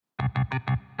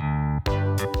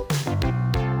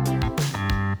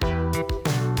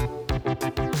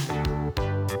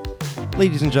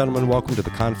Ladies and gentlemen, welcome to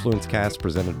the Confluence Cast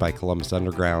presented by Columbus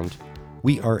Underground.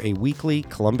 We are a weekly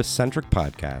Columbus-centric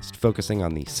podcast focusing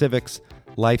on the civics,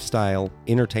 lifestyle,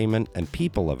 entertainment, and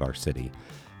people of our city.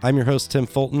 I'm your host, Tim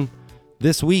Fulton.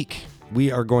 This week,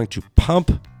 we are going to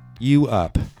pump you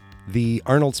up. The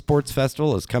Arnold Sports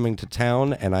Festival is coming to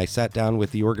town, and I sat down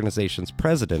with the organization's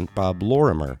president, Bob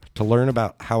Lorimer, to learn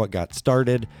about how it got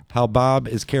started, how Bob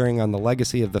is carrying on the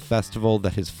legacy of the festival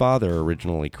that his father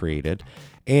originally created,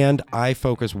 and I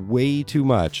focus way too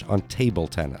much on table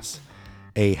tennis.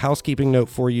 A housekeeping note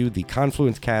for you, the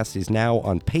Confluence Cast is now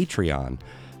on Patreon.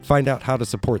 Find out how to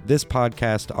support this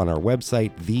podcast on our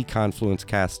website,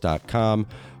 theconfluencecast.com,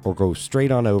 or go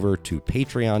straight on over to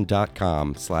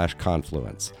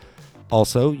patreon.com/confluence.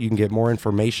 Also, you can get more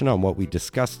information on what we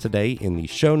discussed today in the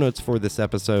show notes for this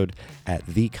episode at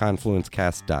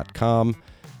theconfluencecast.com.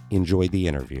 Enjoy the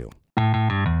interview.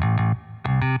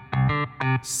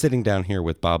 Sitting down here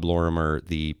with Bob Lorimer,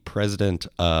 the president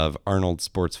of Arnold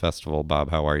Sports Festival. Bob,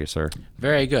 how are you, sir?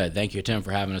 Very good. Thank you, Tim,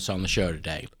 for having us on the show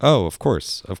today. Oh, of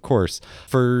course.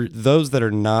 For those that are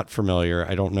not familiar,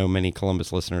 I don't know many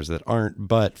Columbus listeners that aren't,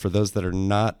 but for those that are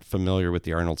not familiar with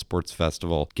the Arnold Sports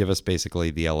Festival, give us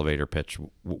basically the elevator pitch.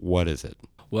 What is it?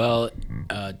 Well,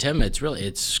 Tim,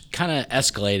 it's kind of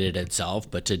escalated itself,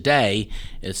 but today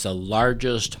it's the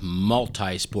largest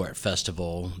multi-sport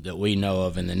festival that we know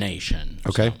of in the nation.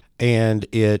 Okay. So. And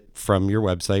it, from your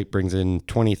website, brings in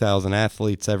 20,000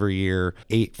 athletes every year,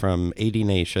 from 80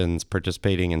 nations,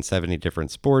 participating in 70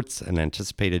 different sports, an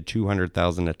anticipated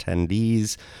 200,000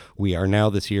 attendees. We are now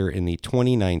this year in the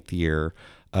 29th year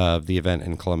of the event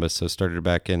in Columbus, so started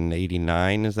back in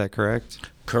 89, is that correct?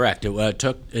 Correct.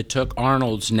 It took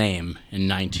Arnold's name in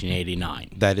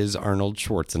 1989. That is Arnold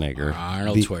Schwarzenegger.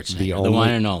 Schwarzenegger, the one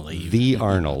and only. The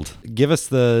Arnold. Give us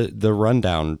the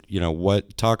rundown.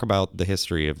 Talk about the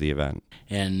history of the event.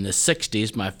 In the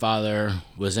 60s, my father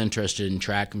was interested in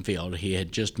track and field. He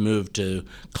had just moved to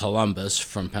Columbus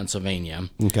from Pennsylvania.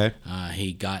 Okay.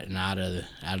 He'd gotten out of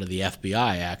the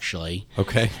FBI, actually.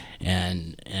 Okay.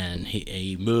 And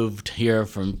he moved here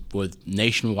with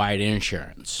nationwide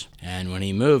insurance. And when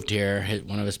he moved here,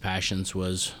 one of his passions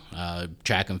was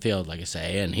track and field, like I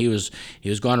say. And he was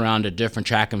going around to different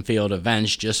track and field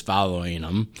events, just following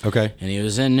them. Okay. And he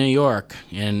was in New York,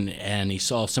 and he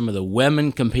saw some of the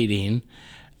women competing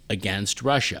against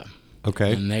Russia.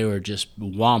 Okay. And they were just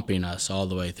whomping us all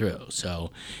the way through.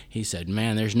 So he said,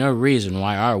 man, there's no reason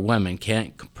why our women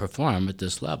can't perform at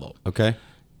this level. Okay.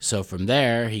 So from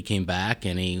there, he came back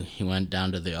and he went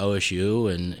down to the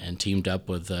OSU and teamed up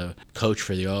with the coach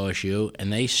for the OSU,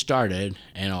 and they started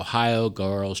an Ohio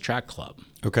Girls Track Club.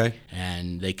 Okay.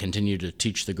 And they continued to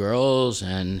teach the girls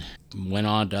and went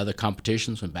on to other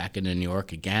competitions, went back into New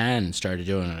York again and started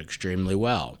doing it extremely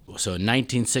well. So in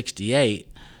 1968,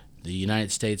 the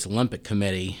United States Olympic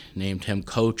Committee named him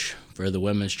coach for the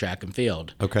women's track and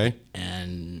field. Okay.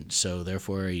 And so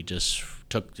therefore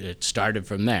it started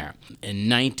from there. In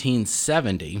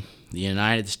 1970, the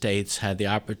United States had the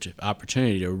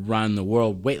opportunity to run the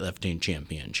World Weightlifting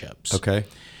Championships. Okay.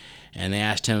 And they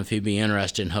asked him if he'd be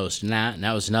interested in hosting that, and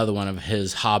that was another one of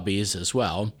his hobbies as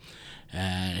well.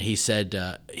 And he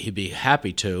said he'd be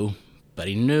happy to, but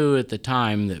he knew at the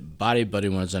time that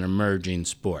bodybuilding was an emerging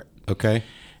sport. Okay.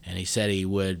 And he said he'd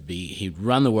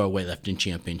run the World Weightlifting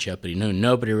Championship, but he knew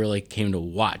nobody really came to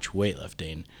watch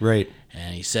weightlifting. Right.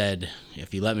 And he said,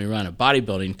 if you let me run a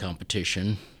bodybuilding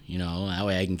competition, that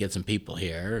way I can get some people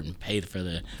here and pay for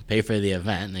the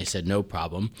event. And they said, no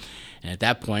problem. And at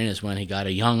that point is when he got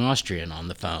a young Austrian on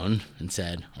the phone and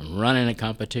said, I'm running a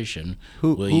competition.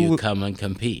 Will you come and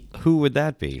compete? Who would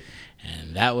that be?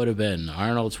 And that would have been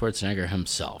Arnold Schwarzenegger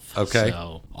himself. Okay.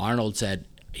 So Arnold said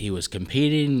he was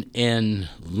competing in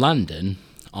London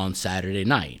on Saturday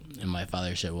night. And my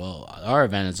father said, well, our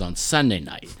event is on Sunday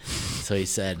night. So he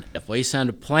said, if we send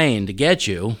a plane to get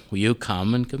you, will you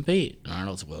come and compete? And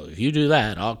Arnold said, well, if you do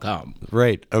that, I'll come.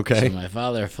 Right, okay. So my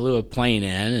father flew a plane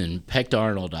in and picked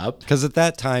Arnold up. Because at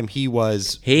that time he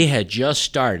had just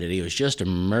started. He was just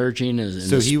emerging in the sport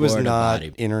of bodybuilding. So he was not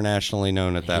internationally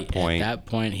known at that point. At that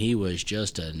point, he was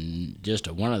just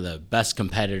one of the best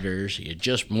competitors. He had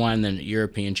just won the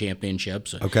European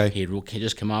Championships. Okay. He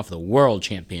just come off the World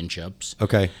Championships.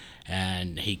 Okay.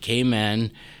 And he came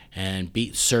in and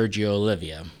beat Sergio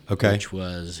Oliva, okay,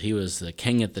 he was the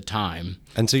king at the time.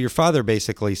 And so your father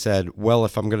basically said, well,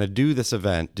 if I'm going to do this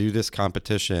event, do this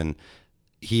competition,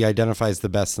 he identifies the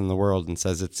best in the world and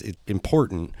says it's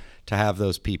important to have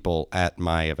those people at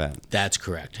my event. That's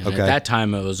correct. And at that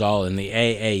time, it was all in the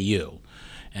AAU.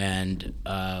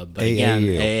 but again,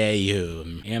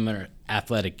 AAU, Amateur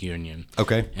Athletic Union.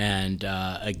 Okay. And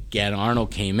again,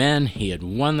 Arnold came in. He had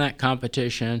won that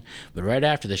competition, but right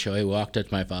after the show, he walked up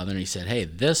to my father and he said, "Hey,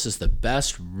 this is the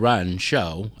best run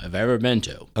show I've ever been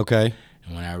to. Okay.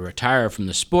 And when I retire from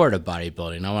the sport of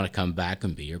bodybuilding, I want to come back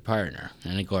and be your partner."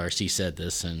 And of course, he said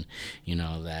this in,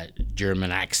 that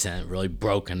German accent, really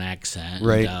broken accent.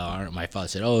 Right. And, my father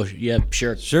said, "Oh, yeah,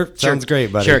 sure. Sounds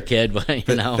great, buddy. Sure, kid." But,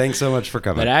 Thanks so much for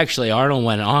coming. But actually, Arnold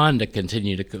went on to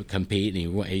continue to compete,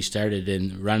 and he started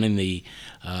in running the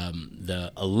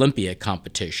Olympia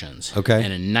competitions. Okay.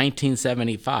 And in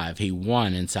 1975, he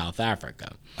won in South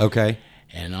Africa. Okay.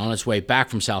 And on his way back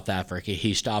from South Africa,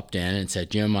 he stopped in and said,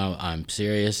 "Jim, I'm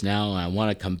serious now. I want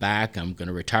to come back. I'm going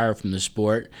to retire from the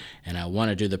sport, and I want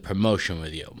to do the promotion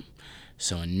with you."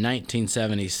 So in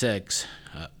 1976,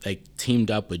 they teamed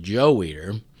up with Joe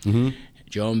Weider,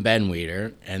 Joe and Ben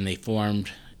Weider, and they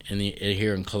formed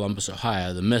here in Columbus,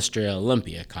 Ohio, the Mr.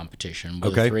 Olympia competition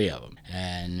with the three of them.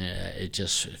 And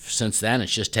since then,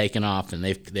 it's just taken off, and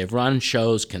they've run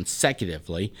shows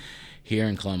consecutively here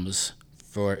in Columbus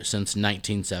since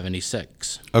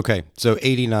 1976. Okay, so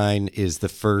 89 is the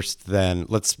first. Then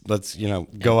let's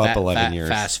go up 11 years.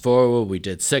 Fast forward, we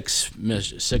did six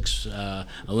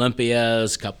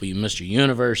Olympias, a couple of Mr.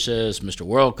 Universes, Mr.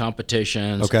 World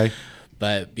competitions. Okay.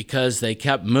 But because they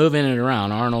kept moving it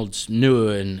around, Arnold knew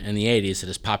in the 80s that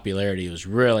his popularity was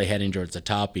really heading towards the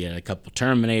top. He had a couple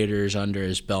Terminators under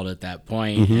his belt at that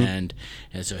point, and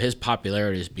so his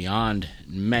popularity is beyond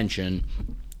mention.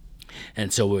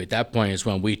 And so at that point is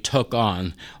when we took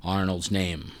on Arnold's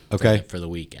name for the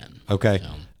weekend. Okay.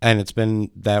 So, and it's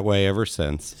been that way ever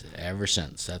since? Ever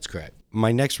since, that's correct.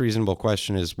 My next reasonable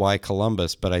question is why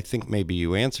Columbus, but I think maybe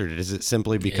you answered it. Is it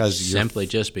simply because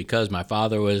just because my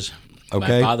father was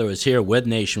here with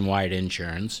Nationwide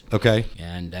Insurance. Okay.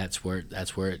 And that's where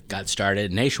it got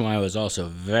started. Nationwide was also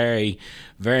very,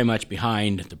 very much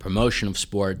behind the promotion of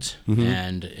sports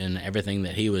and in everything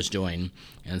that he was doing.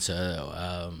 And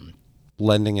so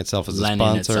lending itself as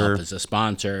a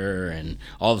sponsor and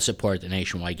all the support that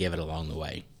Nationwide gave it along the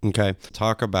way. Okay.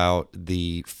 Talk about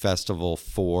the festival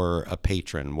for a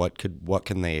patron. What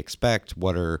can they expect?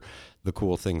 What are the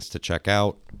cool things to check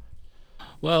out?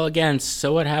 Well, again,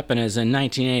 so what happened is in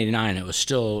 1989, it was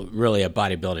still really a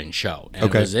bodybuilding show. And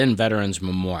it was in Veterans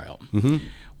Memorial.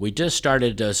 We just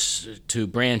started to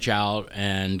branch out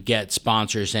and get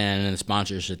sponsors in, and the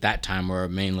sponsors at that time were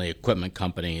mainly equipment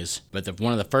companies. But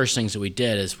one of the first things that we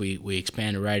did is we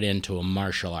expanded right into a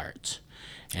martial arts.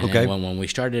 And then when we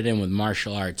started in with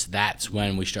martial arts, that's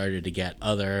when we started to get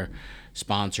other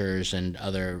sponsors and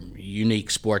other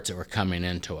unique sports that were coming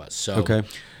into us. So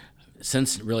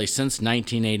since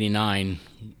 1989,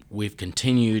 we've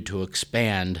continued to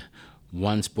expand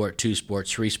 1 sport, 2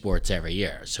 sports, 3 sports every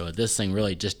year. So this thing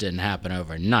really just didn't happen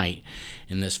overnight.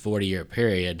 In this 40-year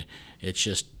period, it's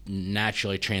just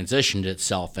naturally transitioned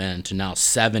itself into now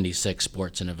 76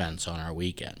 sports and events on our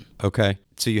weekend. Okay.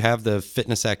 So you have the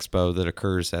Fitness Expo that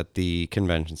occurs at the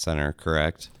convention center,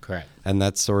 correct? Correct. And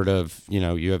that's sort of,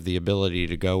 you have the ability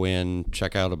to go in,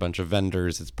 check out a bunch of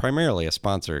vendors. It's primarily a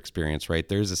sponsor experience, right?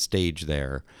 There's a stage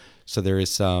there. So there is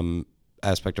some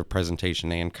aspect of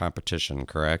presentation and competition,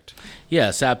 correct?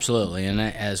 Yes, absolutely. And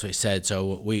as we said,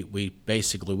 so we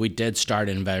did start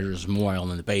in Veterans Memorial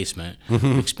in the basement.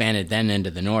 We expanded then into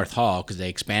the North Hall because they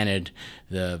expanded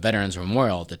the Veterans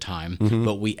Memorial at the time,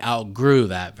 but we outgrew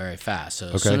that very fast. So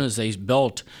as soon as they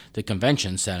built the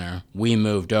convention center, we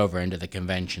moved over into the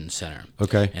convention center.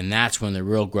 Okay. And that's when the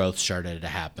real growth started to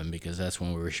happen, because that's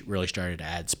when we really started to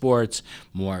add sports,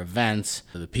 more events.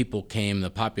 The people came, the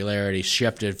popularity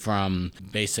shifted from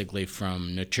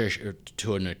nutrition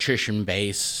to a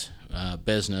nutrition-based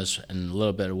business, and a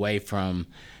little bit away from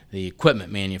the equipment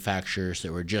manufacturers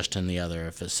that were just in the other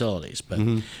facilities. But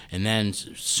and then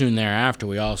soon thereafter,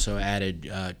 we also added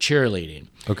cheerleading.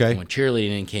 Okay. And when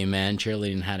cheerleading came in,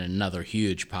 cheerleading had another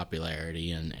huge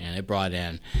popularity, and it brought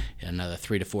in another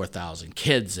 3,000 to 4,000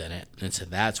 kids in it. And so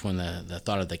that's when the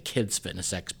thought of the Kids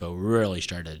Fitness Expo really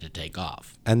started to take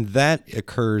off. And that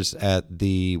occurs at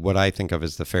what I think of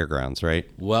as the fairgrounds, right?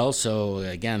 Well, so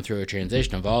again, through a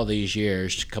transition of all these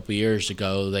years, a couple years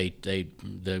ago,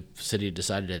 the city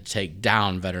decided to take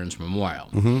down Veterans Memorial.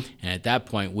 And at that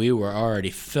point, we were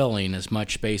already filling as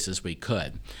much space as we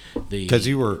could. Because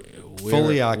you were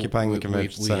fully occupying the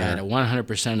convention center. We had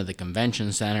 100% of the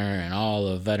convention center and all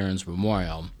of Veterans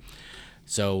Memorial.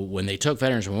 So when they took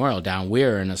Veterans Memorial down, we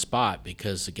were in a spot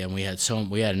because, again, we had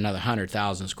another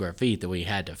 100,000 square feet that we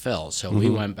had to fill. So we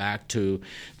went back to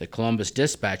the Columbus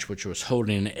Dispatch, which was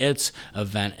holding its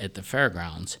event at the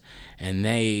fairgrounds, and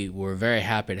they were very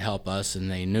happy to help us, and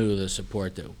they knew the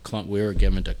support that we were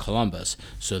giving to Columbus.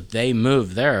 So they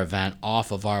moved their event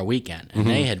off of our weekend, and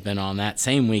they had been on that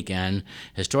same weekend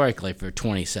historically for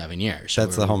 27 years.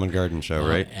 That's the Home and Garden show,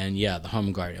 right? And yeah, the Home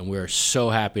and Garden. And we're so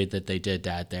happy that they did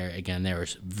that there. Again, they were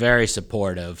very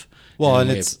supportive. Well, and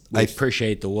we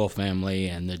appreciate the Wolf family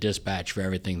and the Dispatch for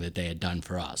everything that they had done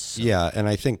for us. So. Yeah, and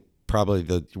I think probably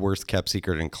the worst kept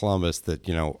secret in Columbus that,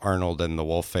 Arnold and the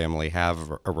Wolf family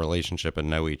have a relationship and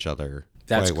know each other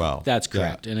quite well. That's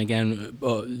correct. Yeah. And again,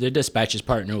 the Dispatches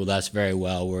partner with us very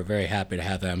well. We're very happy to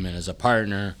have them as a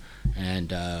partner.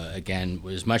 And again,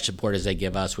 as much support as they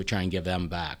give us, we try and give them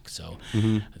back. So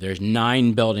there's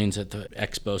 9 buildings at the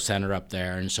Expo Center up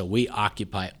there, and so we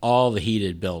occupy all the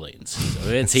heated buildings. So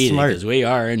it's heated because we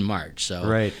are in March. So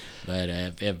right. But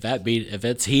if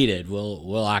it's heated,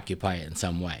 we'll occupy it in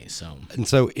some way.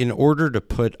 So in order to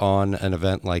put on an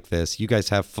event like this, you guys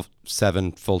have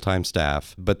 7 full-time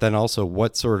staff, but then also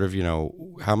what sort of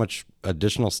how much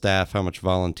additional staff, how much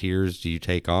volunteers do you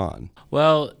take on?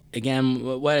 Well, again,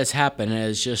 what has happened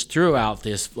is just throughout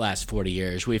this last 40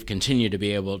 years, we've continued to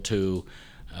be able to,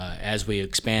 as we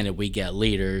expanded, we get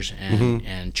leaders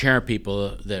and chair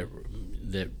people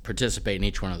that participate in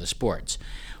each one of the sports.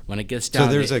 When it gets down,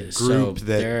 so there's a group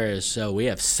we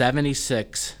have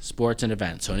 76 sports and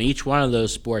events. So in each one of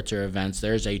those sports or events,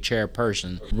 there's a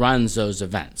chairperson runs those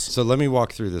events. So let me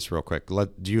walk through this real quick.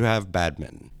 Do you have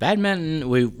badminton? Badminton,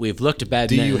 we've looked at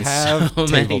badminton. Do you have so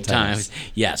many table tennis? times?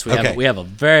 Yes, we have a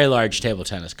very large table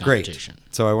tennis competition.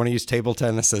 Great. So I want to use table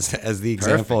tennis as the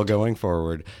example going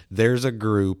forward. There's a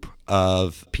group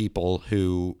of people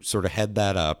who sort of head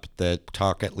that up, that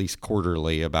talk at least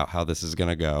quarterly about how this is going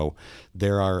to go.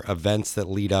 There are events that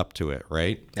lead up to it,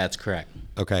 right? That's correct.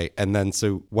 Okay. And then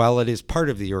so while it is part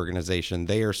of the organization,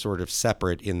 they are sort of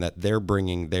separate in that they're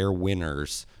bringing their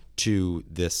winners to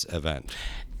this event.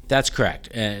 That's correct.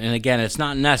 And again, it's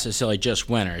not necessarily just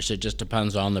winners. It just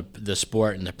depends on the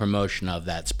sport and the promotion of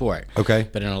that sport. Okay.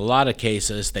 But in a lot of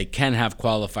cases, they can have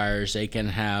qualifiers. They can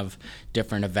have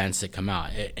different events that come out.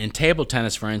 In table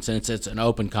tennis, for instance, it's an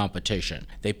open competition.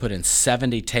 They put in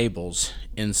 70 tables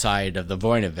inside of the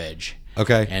Voinovich.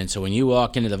 Okay. And so when you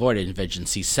walk into the Voinovich and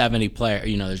see 70 players,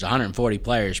 there's 140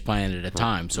 players playing at a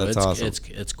time. So That's awesome.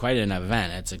 It's quite an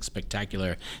event. It's a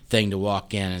spectacular thing to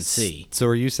walk in and see. So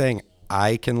are you saying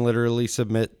I can literally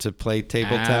submit to play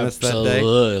table tennis that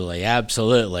day?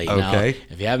 Absolutely. Okay. Now,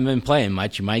 if you haven't been playing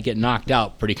much, you might get knocked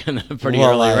out pretty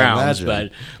early rounds.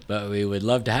 Imagine. But we would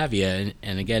love to have you.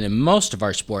 And again, in most of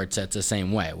our sports, that's the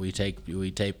same way. We take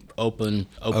open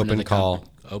call.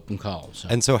 Open calls. So.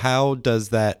 And so how does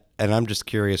that? And I'm just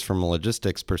curious from a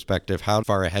logistics perspective, how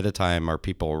far ahead of time are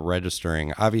people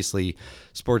registering? Obviously,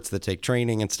 sports that take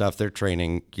training and stuff, they're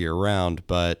training year round.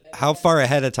 But how far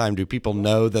ahead of time do people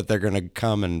know that they're going to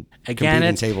come and compete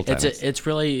in table tennis? It's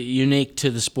really unique to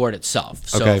the sport itself.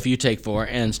 So if you take, for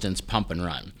instance, pump and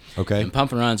run. Okay. And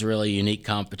pump and run's a really unique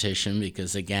competition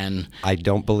because, again, I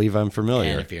don't believe I'm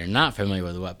familiar. And if you're not familiar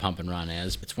with what pump and run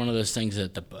is, it's one of those things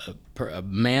that a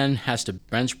man has to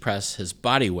bench press his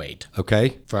body weight.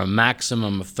 Okay. For a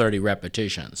maximum of 30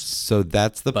 repetitions. So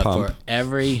that's the pump. But for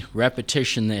every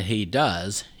repetition that he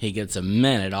does, he gets a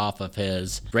minute off of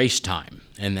his race time.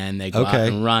 And then they go out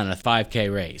and run a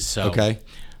 5K race. So,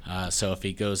 so if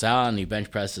he goes out and he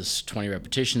bench presses 20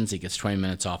 repetitions, he gets 20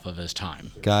 minutes off of his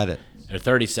time. Got it. Or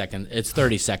 30 seconds. It's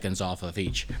 30 seconds off of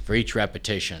for each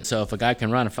repetition. So if a guy can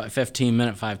run a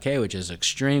 15-minute 5K, which is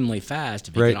extremely fast,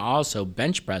 if he can also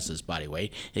bench press his body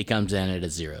weight, he comes in at a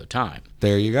 0 time.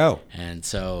 There you go. And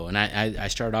so, I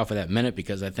started off with that minute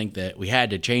because I think that we had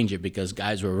to change it because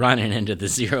guys were running into the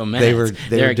 0 minutes.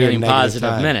 They were getting positive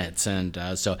time. minutes, and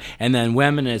and then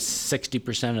women is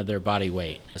 60% of their body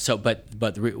weight. So, but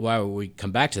why we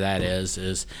come back to that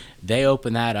is they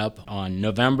open that up on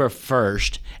November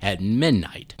 1st at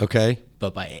midnight. Okay.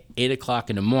 But by 8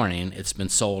 o'clock in the morning, it's been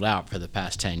sold out for the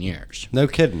past 10 years. No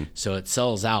kidding. So it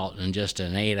sells out in just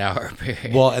an 8-hour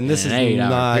period. Well, and this is an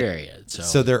 8-hour period.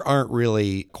 So there aren't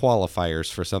really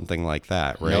qualifiers for something like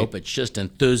that, right? Nope. It's just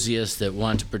enthusiasts that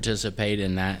want to participate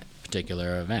in that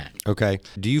particular event. Okay.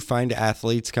 Do you find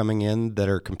athletes coming in that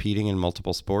are competing in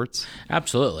multiple sports?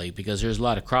 Absolutely, because there's a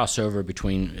lot of crossover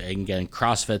between, again,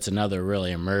 CrossFit's another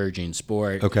really emerging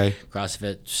sport. Okay.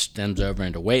 CrossFit stems over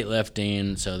into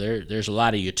weightlifting, so there's a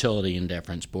lot of utility in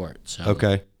different sports. So.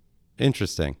 Okay.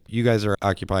 Interesting. You guys are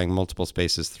occupying multiple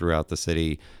spaces throughout the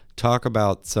city. Talk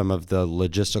about some of the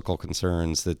logistical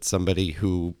concerns that somebody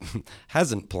who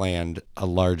hasn't planned a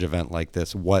large event like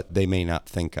this, what they may not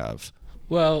think of.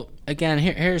 Well, again,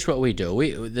 here's what we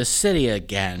do. The city,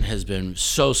 again, has been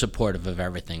so supportive of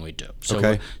everything we do. So,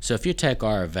 Okay. So if you take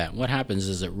our event, what happens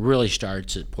is it really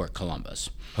starts at Port Columbus.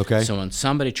 Okay. So when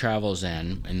somebody travels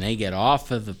in and they get off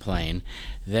of the plane,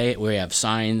 we have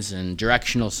signs and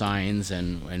directional signs,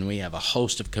 and we have a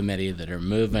host of committee that are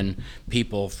moving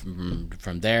people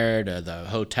from there to the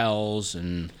hotels,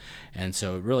 and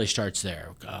so it really starts there.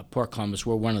 Port Columbus,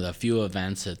 we're one of the few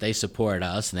events that they support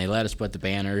us, and they let us put the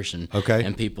banners and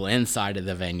people inside of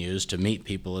the venues to meet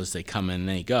people as they come in and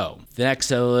they go. The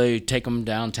next, we take them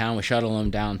downtown, we shuttle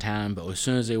them downtown, but as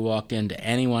soon as they walk into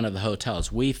any one of the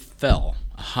hotels, we fill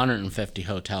 150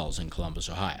 hotels in Columbus,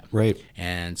 Ohio. Right.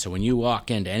 And so when you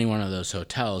walk into any one of those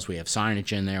hotels, we have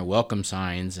signage in there, welcome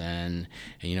signs, and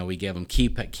we give them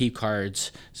key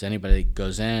cards. So anybody that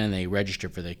goes in, they register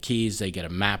for their keys, they get a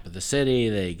map of the city,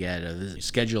 they get a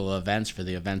schedule of events for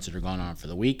the events that are going on for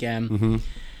the weekend. Mm-hmm.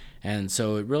 And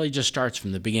so it really just starts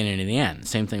from the beginning to the end.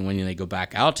 Same thing when they go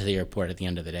back out to the airport at the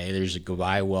end of the day. There's a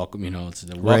goodbye welcome, it's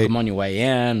the welcome on your way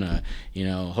in,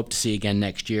 hope to see you again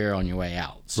next year on your way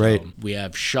out. So we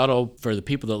have shuttle for the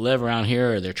people that live around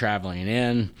here or they're traveling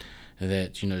in,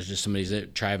 that, there's just somebody's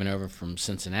driving over from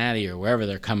Cincinnati or wherever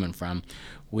they're coming from.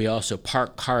 We also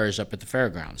park cars up at the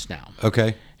fairgrounds now.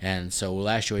 Okay. And so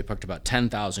last year we parked about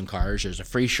 10,000 cars. There's a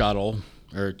free shuttle,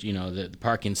 or the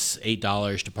parking's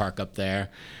 $8 to park up there,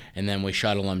 and then we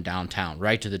shuttle them downtown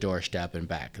right to the doorstep and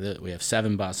back. We have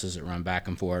 7 buses that run back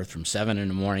and forth from 7 in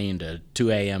the morning to 2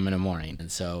 a.m. in the morning,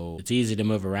 and so it's easy to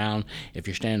move around. If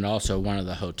you're staying at also one of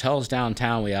the hotels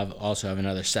downtown, we also have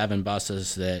another 7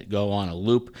 buses that go on a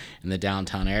loop in the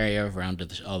downtown area around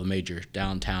to all the major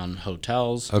downtown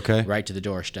hotels, right to the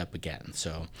doorstep again.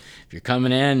 So if you're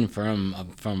coming in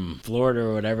from Florida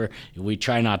or whatever, we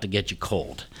try not to get you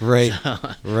cold. Right.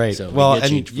 Right. So well,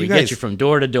 we get you from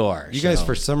door to door. You guys,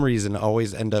 for some reason,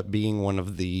 always end up being one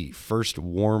of the first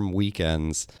warm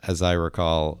weekends, as I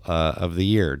recall, of the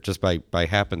year, just by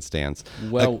happenstance.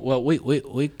 Well,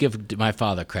 we give my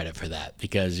father credit for that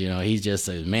because he's just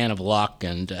a man of luck,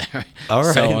 and all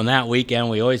right. So on that weekend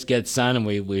we always get sun, and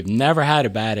we've never had a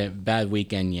bad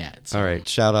weekend yet. So. All right,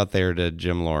 shout out there to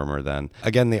Jim Lorimer. Then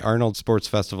again, the Arnold Sports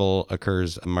Festival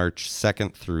occurs March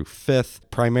 2nd through 5th,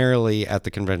 primarily at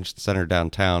the Convention Center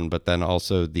downtown, but then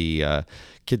also the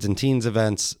Kids and Teens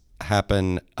events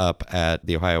happen up at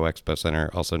the Ohio Expo Center,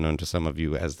 also known to some of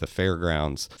you as the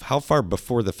Fairgrounds. How far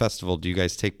before the festival do you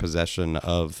guys take possession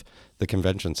of the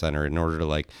Convention Center in order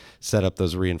to set up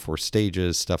those reinforced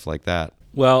stages, stuff like that?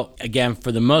 Well, again,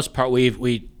 for the most part,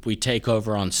 we take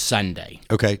over on Sunday.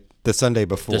 Okay. The Sunday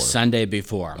before. The Sunday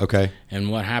before. Okay. And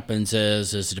what happens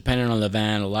is depending on the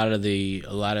event, a lot of the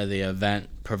event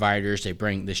providers,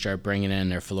 they start bringing in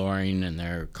their flooring and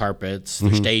their carpets,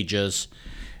 their stages,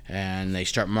 and they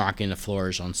start marking the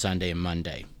floors on Sunday and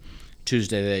Monday.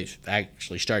 Tuesday they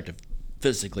actually start to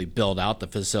physically build out the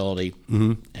facility,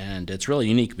 and it's really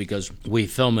unique because we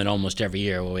film it almost every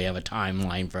year where we have a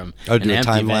timeline from an empty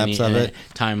time lapse of it.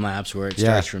 Time lapse where it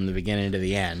starts from the beginning to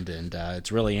the end, and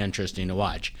it's really interesting to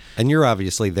watch. And you're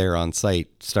obviously there on site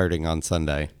starting on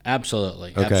Sunday.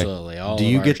 Absolutely, okay. Absolutely. Do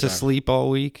you get to sleep all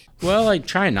week? Well, I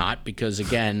try not because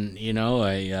again,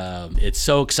 it's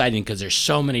so exciting because there's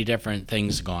so many different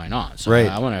things going on. So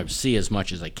I want to see as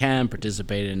much as I can,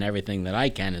 participate in everything that I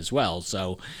can as well.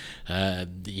 So.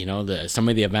 Some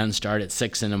of the events start at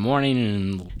 6 in the morning,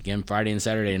 and again, Friday and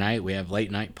Saturday night, we have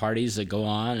late night parties that go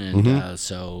on, and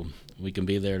so we can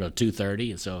be there till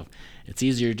 2:30. And so it's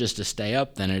easier just to stay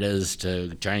up than it is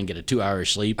to try and get a 2-hour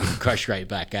sleep and crush right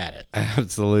back at it.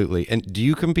 Absolutely. And do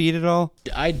you compete at all?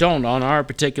 I don't on our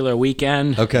particular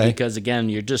weekend. Okay. Because again,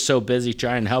 you're just so busy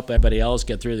trying to help everybody else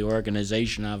get through the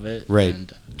organization of it. Right.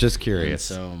 And, just curious.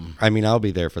 So, I'll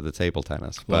be there for the table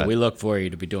tennis. Well, we look for you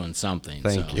to be doing something.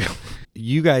 Thank you.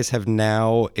 You guys have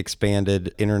now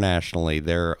expanded internationally.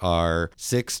 There are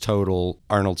 6 total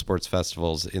Arnold Sports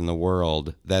Festivals in the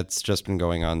world. That's just been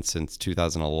going on since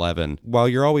 2011. While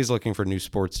you're always looking for new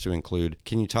sports to include,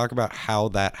 can you talk about how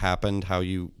that happened, how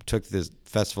you took this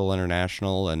festival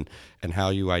international, and how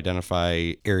you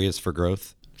identify areas for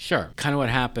growth? Sure. Kind of what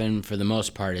happened for the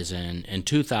most part is in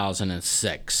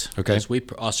 2006. Okay. Because we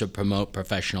also promote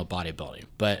professional bodybuilding.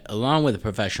 But along with the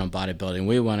professional bodybuilding,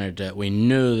 we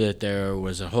knew that there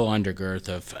was a whole undergirth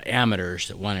of amateurs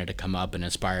that wanted to come up and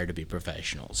aspire to be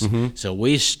professionals. So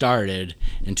we started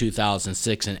in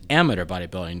 2006 an amateur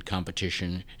bodybuilding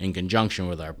competition in conjunction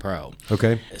with our pro.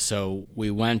 Okay. So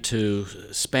we went to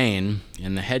Spain,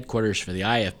 and the headquarters for the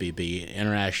IFBB,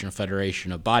 International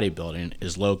Federation of Bodybuilding,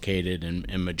 is located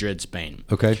in Madrid, Spain.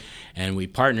 Okay. And we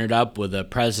partnered up with the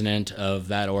president of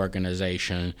that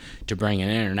organization to bring an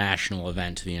international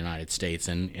event to the United States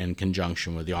in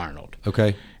conjunction with the Arnold.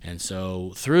 Okay. And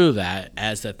so through that,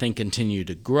 as that thing continued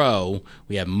to grow,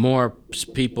 we have more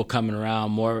people coming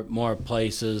around, more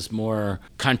places, more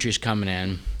countries coming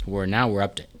in. Now we're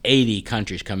up to 80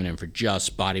 countries coming in for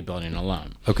just bodybuilding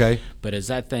alone. Okay. But as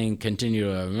that thing continued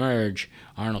to emerge,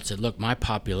 Arnold said, look, my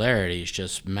popularity is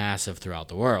just massive throughout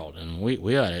the world, and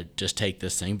we ought to just take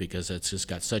this thing because it's just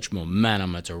got such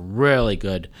momentum. It's a really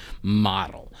good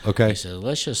model. Okay. He said,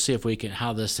 let's just see if we can,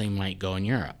 how this thing might go in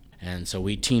Europe. And so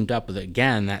we teamed up with,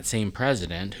 again, that same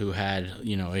president who had,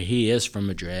 he is from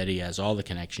Madrid. He has all the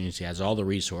connections. He has all the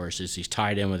resources. He's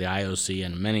tied in with the IOC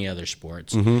and many other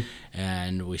sports. Mm-hmm.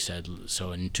 And we said,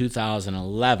 so in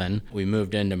 2011, we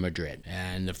moved into Madrid.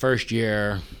 And the first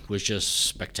year was just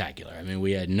spectacular. I mean,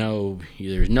 we had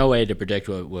there's no way to predict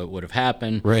what would have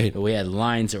happened. Right. But we had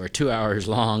lines that were 2 hours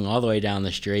long all the way down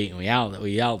the street, and we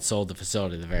outsold the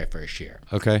facility the very first year.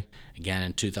 Okay. Again,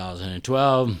 in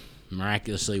 2012,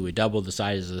 miraculously, we doubled the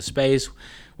size of the space.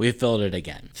 We filled it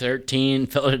again. 13,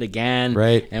 filled it again.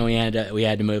 Right. And we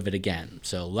had to move it again.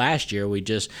 So last year, we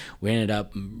ended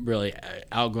up really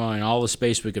outgrowing all the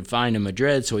space we could find in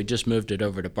Madrid, so we just moved it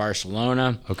over to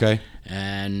Barcelona. Okay.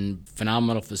 And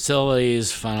phenomenal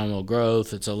facilities, phenomenal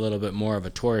growth. It's a little bit more of a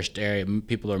tourist area.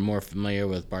 People are more familiar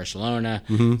with Barcelona.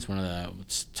 Mm-hmm. It's one of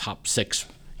the top 6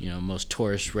 most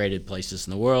tourist-rated places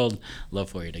in the world.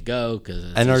 Love for you to go because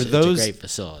it's a great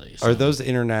facility. So. Are those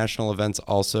international events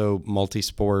also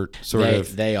multi-sport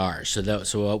of? They are. So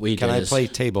what we Can I play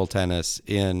table tennis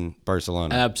in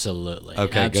Barcelona? Absolutely.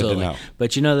 Okay, absolutely. Good to know.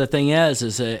 But the thing is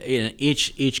that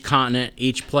each continent,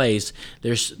 each place,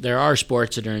 there are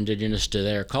sports that are indigenous to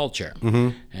their culture.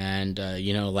 Mm-hmm. And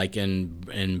like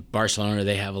in Barcelona,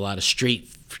 they have a lot of street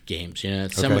games.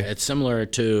 It's similar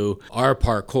to our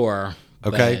parkour.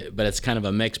 Okay. But it's kind of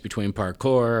a mix between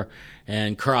parkour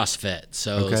and CrossFit.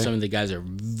 So okay. Some of the guys are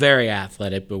very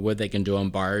athletic, but what they can do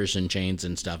on bars and chains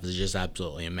and stuff is just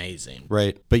absolutely amazing.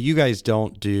 Right. But you guys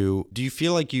do you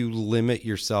feel like you limit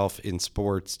yourself in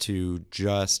sports to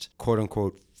just quote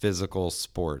unquote physical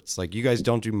sports? Like you guys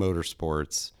don't do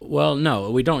motorsports? Well, no,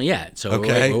 we don't yet. So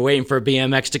okay. we're waiting for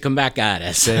BMX to come back at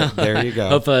us. There you go.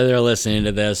 Hopefully they're listening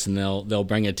to this and they'll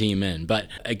bring a team in. But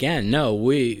again, no,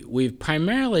 we've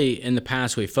primarily in the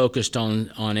past we focused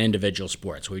on individual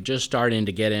sports. We're just starting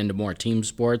to get into more team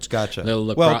sports. Gotcha.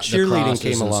 Cheerleading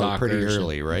came along pretty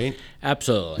early, right?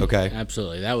 Absolutely. Okay.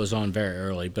 Absolutely. That was on very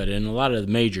early. But in a lot of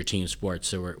the major team sports,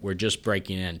 so we're just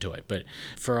breaking into it. But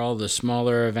for all the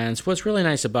smaller events, what's really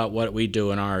nice about what we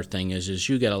do in our thing is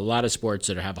you get a lot of sports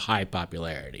that have high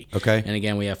popularity. Okay. And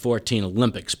again, we have 14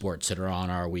 Olympic sports that are on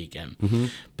our weekend. Mm-hmm.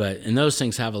 And those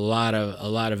things have a lot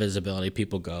of visibility.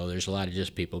 People go. There's a lot of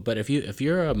just people. But if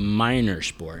you're a minor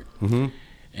sport. Mm-hmm.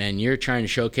 And you're trying to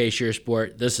showcase your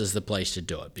sport, this is the place to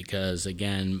do it because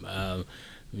again.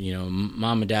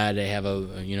 Mom and dad, they have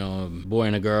a boy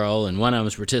and a girl, and one of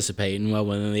them's participating. Well,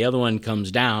 when the other one comes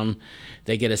down,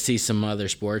 they get to see some other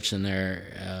sports, and they're,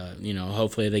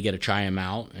 hopefully they get to try them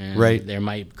out, and right. They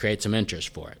might create some interest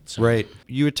for it. So. Right.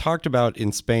 You had talked about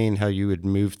in Spain how you would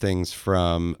move things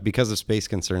because of space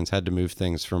concerns, had to move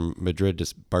things from Madrid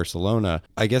to Barcelona.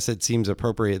 I guess it seems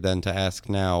appropriate then to ask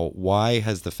now, why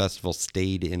has the festival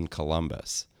stayed in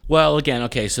Columbus? Well, again,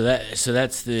 okay, so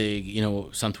that's the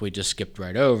something we just skipped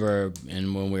right over,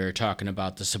 and when we were talking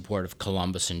about the support of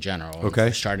Columbus in general,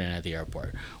 okay, starting at the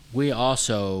airport, we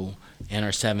also in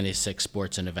our 76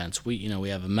 sports and events, we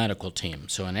have a medical team.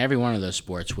 So in every one of those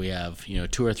sports, we have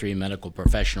 2 or 3 medical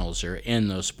professionals are in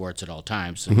those sports at all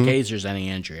times, in case there's any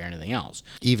injury or anything else.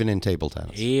 Even in table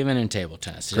tennis. Even in table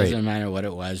tennis, it doesn't matter what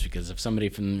it was, because if somebody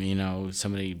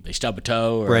they stub a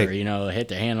toe or right. Hit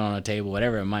their hand on a table,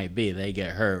 whatever it might be, they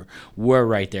get hurt. We're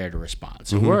right there to respond.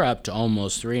 So we're up to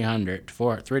almost 300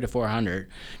 to 400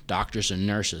 doctors and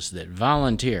nurses that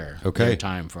volunteer their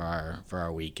time for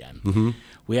our weekend. Mm-hmm.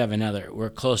 We're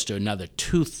close to another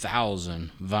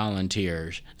 2,000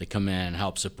 volunteers that come in and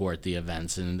help support the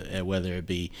events, and whether it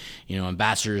be,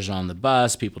 ambassadors on the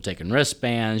bus, people taking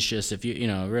wristbands, just if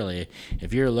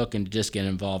if you're looking to just get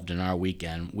involved in our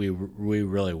weekend, we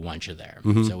really want you there.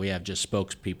 Mm-hmm. So we have just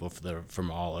spokespeople from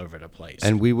all over the place.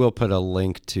 And we will put a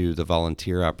link to the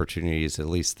volunteer opportunities, at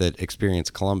least that Experience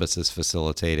Columbus is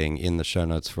facilitating, in the show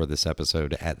notes for this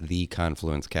episode at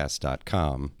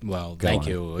theconfluencecast.com. Well, thank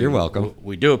you. You're welcome.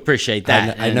 We do appreciate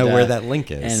that. I know where that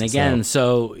link is. And again,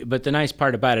 but the nice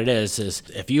part about it is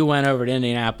if you went over to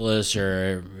Indianapolis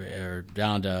or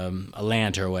down to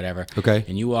Atlanta or whatever, okay,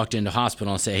 and you walked into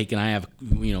hospital and say, hey, can I have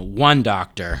one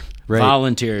doctor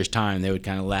volunteers' time, they would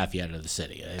kind of laugh you out of the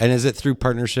city. And is it through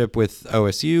partnership with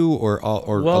OSU or a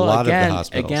lot of the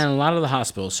hospitals? Again, a lot of the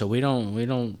hospitals. So we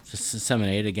don't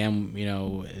disseminate. Again,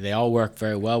 they all work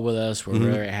very well with us. We're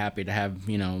very happy to have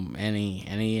any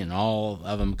and all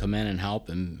of them come in and help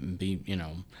and be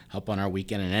help on our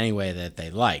weekend in any way that they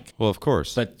like. Well, of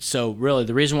course. But so really,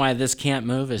 the reason why this can't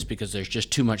move is because there's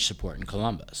just too much support in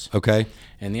Columbus. Okay.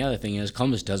 And the other thing is,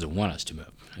 Columbus doesn't want us to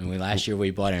move. And last year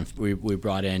we brought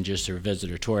in just for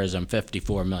visitor tourism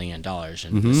 $54 million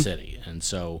into the city. And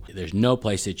so there's no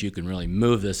place that you can really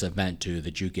move this event to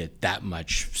that you get that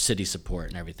much city support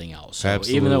and everything else. So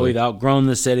Absolutely. Even though we've outgrown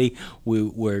the city,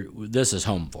 this is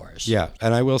home for us. Yeah,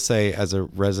 and I will say, as a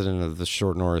resident of the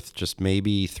Short North, just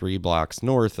maybe 3 blocks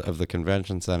north of the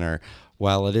convention center,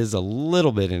 while it is a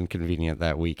little bit inconvenient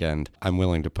that weekend, I'm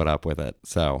willing to put up with it.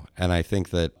 So, and I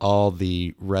think that all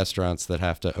the restaurants that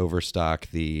have to overstock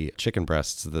the chicken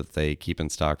breasts that they keep in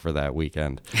stock for that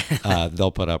weekend, they'll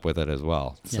put up with it as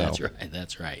well. So.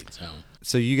 That's right.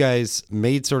 So you guys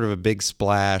made sort of a big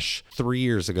splash 3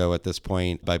 years ago at this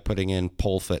point by putting in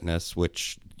pole fitness,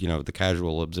 which the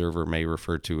casual observer may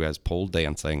refer to as pole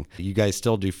dancing. You guys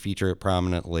still do feature it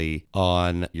prominently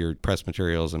on your press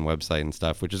materials and website and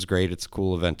stuff, which is great. It's a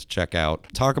cool event to check out.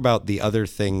 Talk about the other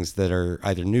things that are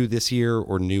either new this year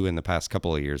or new in the past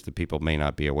couple of years that people may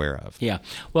not be aware of. Yeah.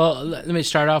 Well, let me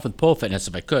start off with pole fitness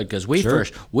if I could, because we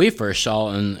first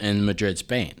saw in Madrid,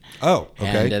 Spain. Oh,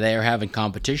 okay. And they were having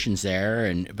competitions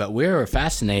there, but we were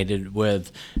fascinated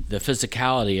with the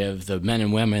physicality of the men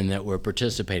and women that were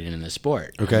participating in the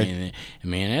sport. Okay. I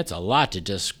mean, it's a lot to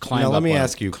just climb up. Now, let me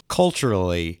ask you,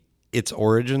 culturally, its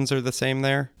origins are the same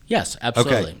there? Yes,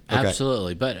 absolutely. Okay.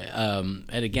 Absolutely. But, and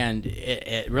again,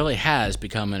 it really has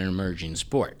become an emerging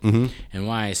sport. And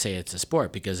why I say it's a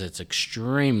sport, because it's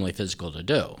extremely physical to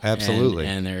do. Absolutely.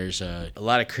 And there's a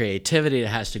lot of creativity that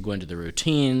has to go into the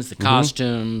routines, the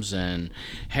costumes, and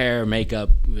hair, makeup,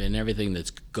 and everything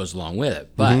that goes along with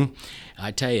it. But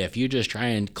I tell you, if you just try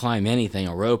and climb anything,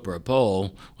 a rope or a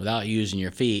pole, without using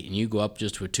your feet, and you go up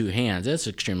just with 2 hands, it's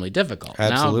extremely difficult.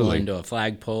 Absolutely. Now going to a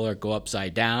flagpole or go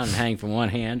upside down and hang from one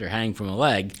hand or hang from a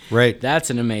leg, right, that's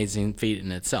an amazing feat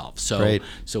in itself. So, right.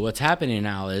 So what's happening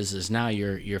now is now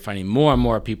you're finding more and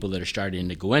more people that are starting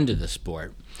to go into the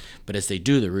sport. But as they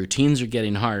do, the routines are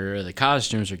getting harder, the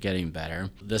costumes are getting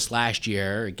better. This last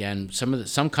year, again,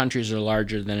 some countries are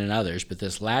larger than in others, but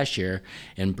this last year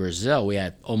in Brazil, we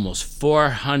had almost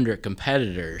 400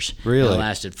 competitors. Really? It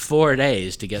lasted 4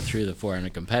 days to get through the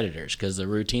 400 competitors, because the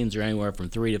routines are anywhere from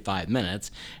 3 to 5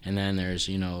 minutes, and then there's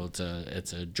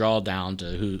it's a draw down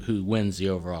to who wins the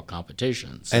overall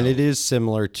competition. So. And it is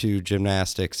similar to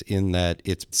gymnastics in that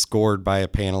it's scored by a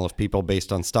panel of people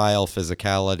based on style,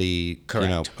 physicality.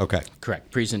 Correct. Okay. Correct.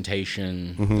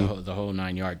 Presentation, the whole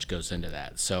 9 yards goes into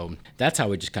that. So that's how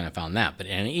we just kind of found that. But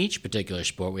in each particular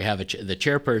sport, we have the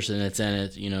chairperson that's in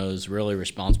it, is really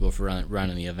responsible for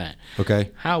running the event.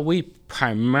 Okay. How we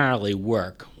primarily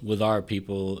work with our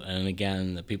people, and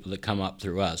again, the people that come up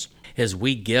through us, is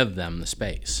we give them the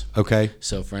space. Okay.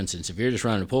 So, for instance, if you're just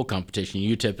running a pool competition,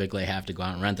 you typically have to go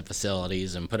out and rent the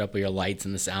facilities and put up your lights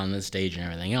and the sound and the stage and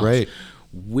everything else. Right.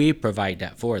 We provide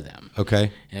that for them.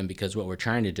 Okay. And because what we're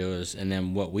trying to do is, and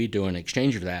then what we do in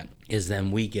exchange for that is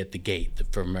then we get the gate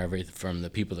from the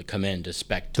people that come in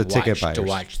to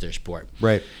watch their sport.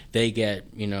 Right. They get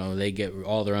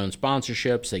all their own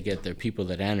sponsorships. They get their people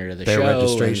that enter the their show.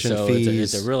 Registration and so fees.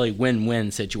 It's a really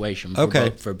win-win situation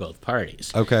for both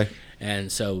parties. Okay.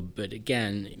 And so, but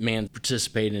again, man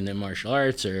participating in martial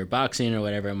arts or boxing or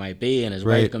whatever it might be, and his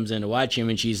Right. wife comes in to watch him,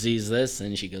 and she sees this,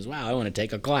 and she goes, "Wow, I want to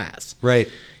take a class." Right.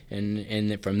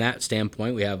 And from that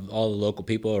standpoint, we have all the local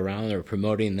people around that are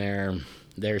promoting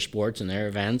their sports and their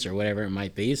events or whatever it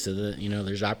might be, so that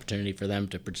there's opportunity for them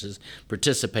to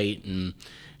participate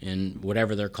in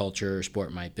whatever their culture or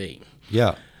sport might be.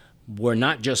 Yeah. We're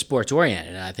not just sports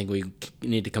oriented. I think we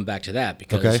need to come back to that,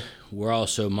 because we're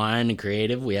also mind and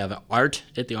creative. We have art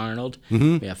at the Arnold.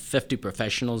 We have 50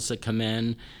 professionals that come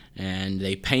in and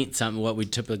they paint something. What we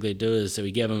typically do is that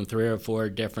we give them 3 or 4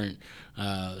 different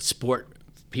sport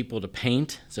people to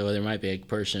paint. So there might be a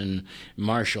person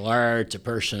martial arts, a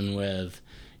person with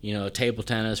table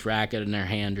tennis racket in their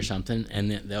hand or something,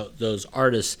 and those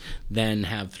artists then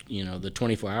have the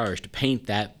 24 hours to paint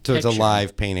that So picture. it's a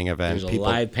live painting event. There's People a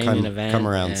live painting event. Come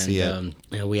around and see it.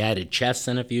 We added chess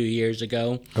in a few years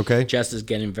ago. Okay. Chess is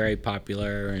getting very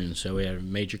popular, and so we had a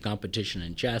major competition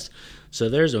in chess. So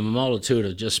there's a multitude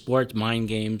of just sports, mind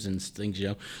games, and things.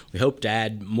 We hope to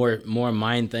add more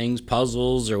mind things,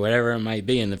 puzzles, or whatever it might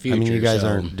be in the future. I mean, you guys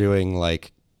aren't doing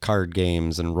like card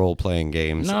games and role-playing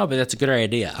games. No, but that's a good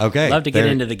idea. Okay. Love to get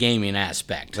into the gaming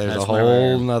aspect. There's That's a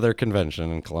whole nother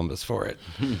convention in Columbus for it.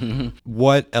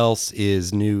 What else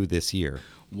is new this year?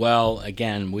 Well,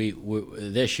 again, we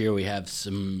this year we have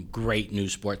some great new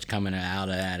sports coming out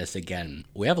at us again.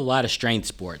 We have a lot of strength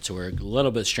sports, so we're a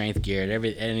little bit strength geared.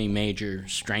 Any major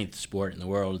strength sport in the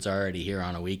world is already here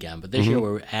on a weekend. But this year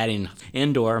we're adding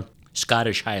indoor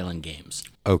Scottish Highland games.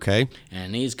 Okay.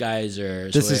 And these guys are...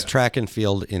 This is track and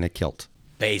field in a kilt.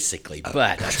 Basically.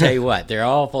 But I'll tell you what, they're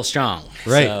awful strong.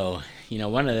 Right. So...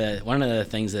 one of the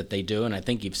things that they do, and I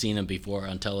think you've seen them before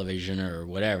on television or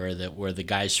whatever, that where the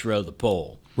guys throw the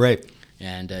pole. Right.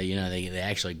 And, they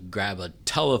actually grab a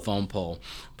telephone pole.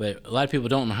 But a lot of people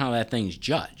don't know how that thing's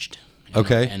judged.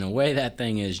 Okay. And the way that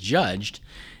thing is judged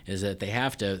is that they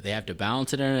have to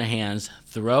balance it in their hands,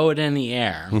 throw it in the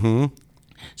air. Mm-hmm.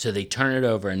 So they turn it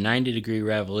over a 90-degree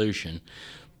revolution.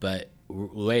 But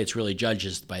the way it's really judged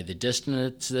is by the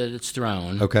distance that it's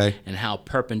thrown. Okay. And how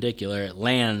perpendicular it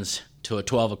lands to a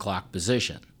 12 o'clock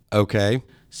position. Okay.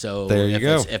 So there you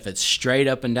go. If it's straight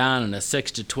up and down in a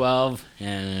 6 to 12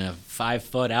 and a 5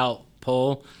 foot out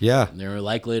pole, they're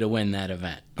likely to win that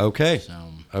event. Okay.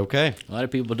 So okay. A lot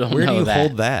of people don't Where know do you that.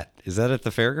 hold that? Is that at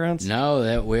the fairgrounds? No,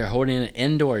 that we're holding it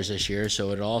indoors this year,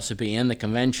 so it'll also be in the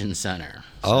convention center.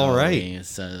 All right.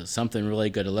 It's something really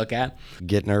good to look at.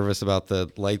 Get nervous about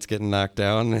the lights getting knocked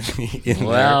down?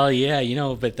 Well,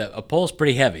 yeah, but a pole's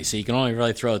pretty heavy, so you can only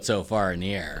really throw it so far in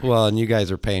the air. Well, and you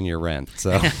guys are paying your rent,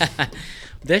 so...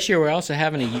 This year we're also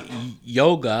having a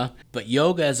yoga, but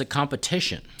yoga as a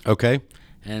competition. Okay.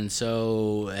 And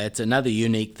so it's another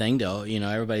unique thing, though.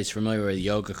 Everybody's familiar with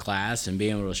yoga class and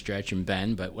being able to stretch and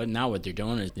bend, but what they're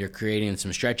doing is they're creating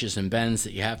some stretches and bends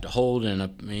that you have to hold in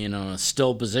a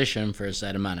still position for a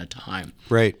set amount of time.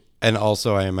 Right. And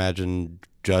also, I imagine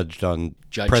judged on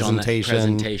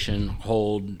presentation,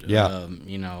 hold, yeah.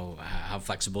 How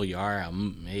flexible you are.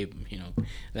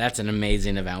 That's an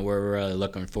amazing event. We're really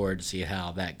looking forward to see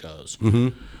how that goes.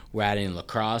 Mm-hmm. We're adding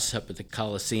lacrosse up at the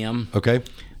Coliseum. Okay.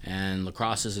 And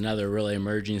lacrosse is another really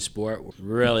emerging sport. We're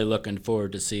really looking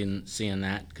forward to seeing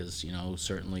that because,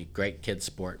 certainly great kids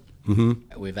sport.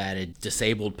 Mm-hmm. We've added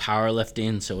disabled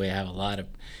powerlifting, so we have a lot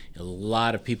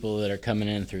of people that are coming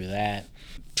in through that.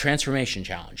 Transformation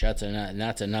Challenge.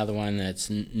 That's another one that's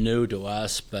new to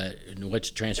us. But what the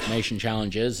Transformation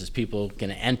Challenge is people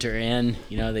can enter in.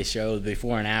 They show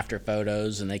before and after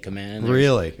photos, and they come in.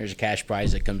 There's a cash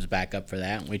prize that comes back up for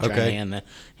that. And we try to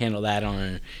handle that on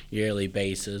a yearly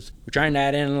basis. We're trying to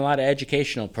add in a lot of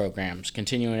educational programs,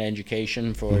 continuing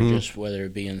education for just whether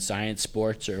it be in science,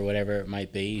 sports, or whatever it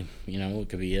might be. It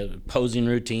could be posing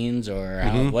routines or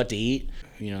what to eat.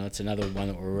 It's another one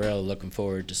that we're really looking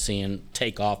forward to seeing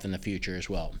take off in the future as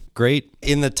well. Great.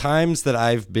 In the times that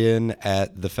I've been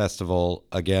at the festival,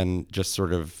 again, just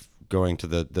sort of going to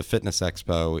the fitness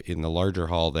expo in the larger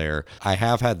hall there, I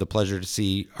have had the pleasure to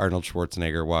see Arnold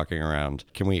Schwarzenegger walking around.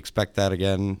 Can we expect that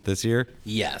again this year?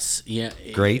 Yes. Yeah.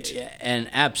 Great. And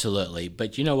absolutely.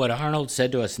 But what Arnold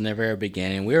said to us in the very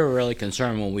beginning, we were really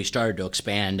concerned when we started to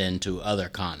expand into other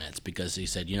continents because he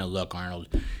said, look, Arnold,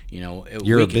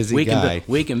 you're a busy guy.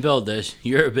 We can build this.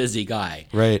 You're a busy guy.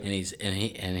 Right. And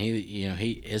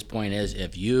his point is,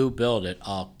 if you build it,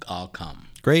 I'll come.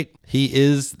 Great. He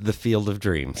is the field of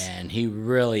dreams. And he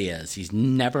really is. He's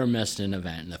never missed an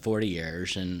event in the 40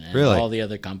 years and really? All the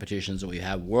other competitions that we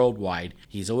have worldwide.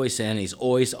 He's always in. He's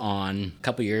always on. A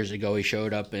couple years ago, he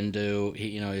showed up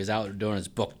he was out doing his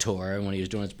book tour. And when he was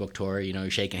doing his book tour, he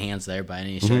was shaking hands there, but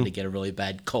he started to get a really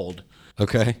bad cold.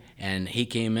 Okay. And he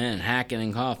came in hacking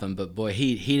and coughing, but boy,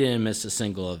 he didn't miss a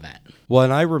single event. Well,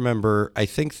 and I remember, I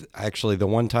think actually the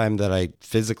one time that I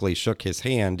physically shook his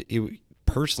hand,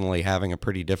 personally having a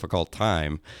pretty difficult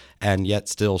time, and yet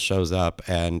still shows up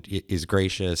and is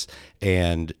gracious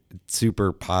and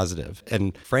super positive.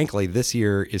 And frankly, this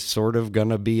year is sort of going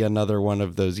to be another one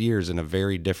of those years in a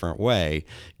very different way,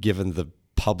 given the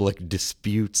public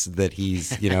disputes that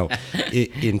he's,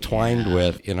 entwined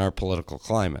with in our political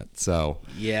climate. So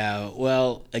yeah,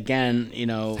 well, again,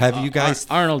 have you guys?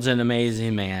 Arnold's an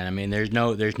amazing man. I mean, there's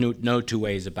no two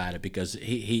ways about it because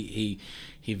he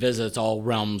visits all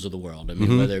realms of the world. I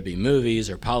mean, whether it be movies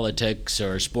or politics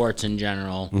or sports in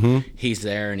general, he's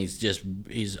there, and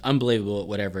he's unbelievable at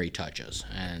whatever he touches.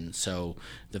 And so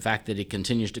the fact that he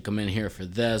continues to come in here for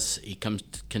this,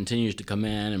 continues to come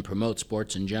in and promote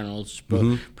sports in general,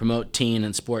 promote teen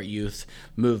and sport youth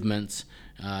movements,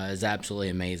 is absolutely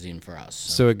amazing for us.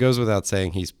 So it goes without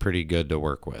saying he's pretty good to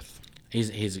work with.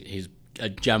 He's a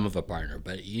gem of a partner,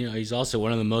 but he's also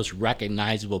one of the most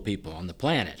recognizable people on the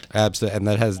planet. Absolutely, and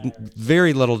that has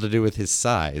very little to do with his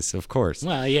size, of course.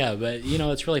 Well, yeah, but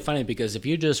it's really funny because if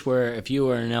you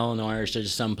were in Illinois or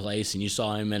just someplace and you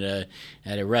saw him at a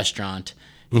restaurant,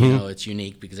 it's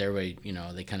unique because everybody,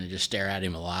 they kind of just stare at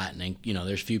him a lot, and then,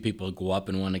 there's few people who go up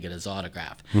and want to get his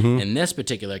autograph. In this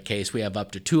particular case, we have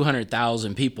up to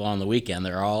 200,000 people on the weekend.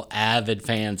 They're all avid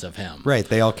fans of him. Right,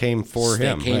 they all came for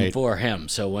him. They came for him.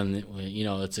 So when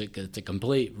it's a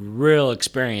complete, real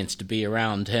experience to be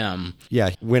around him. Yeah,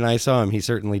 when I saw him, he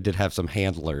certainly did have some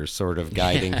handlers sort of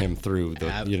guiding him through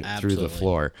the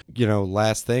floor.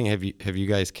 Last thing, have you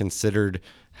guys considered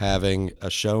having a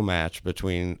show match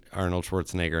between Arnold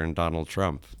Schwarzenegger and Donald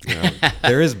Trump?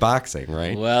 There is boxing,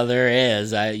 right? Well, there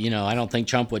is. I don't think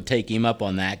Trump would take him up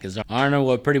on that because Arnold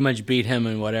would pretty much beat him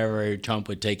in whatever Trump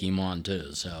would take him on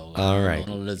to. So all right.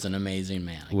 Arnold is an amazing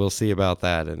man. We'll see about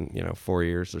that in 4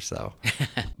 years or so.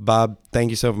 Bob,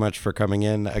 thank you so much for coming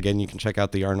in. Again, you can check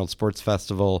out the Arnold Sports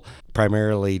Festival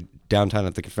primarily downtown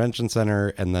at the Convention Center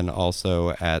and then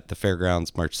also at the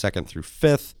Fairgrounds March 2nd through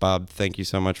 5th. Bob, thank you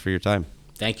so much for your time.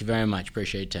 Thank you very much.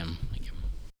 Appreciate it, Tim. Thank you.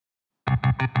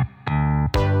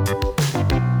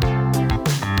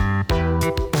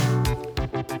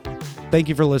 Thank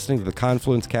you for listening to the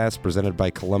Confluence Cast presented by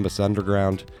Columbus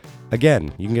Underground.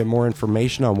 Again, you can get more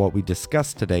information on what we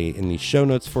discussed today in the show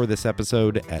notes for this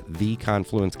episode at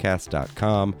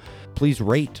theconfluencecast.com. Please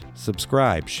rate,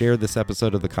 subscribe, share this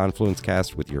episode of the Confluence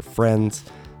Cast with your friends,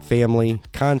 family,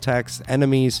 contacts,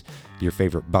 enemies, your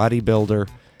favorite bodybuilder.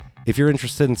 If you're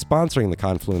interested in sponsoring the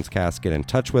Confluence Cast, get in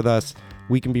touch with us.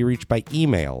 We can be reached by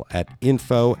email at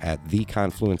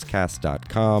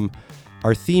info@theconfluencecast.com.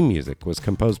 Our theme music was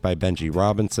composed by Benji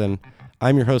Robinson.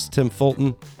 I'm your host, Tim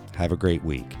Fulton. Have a great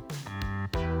week.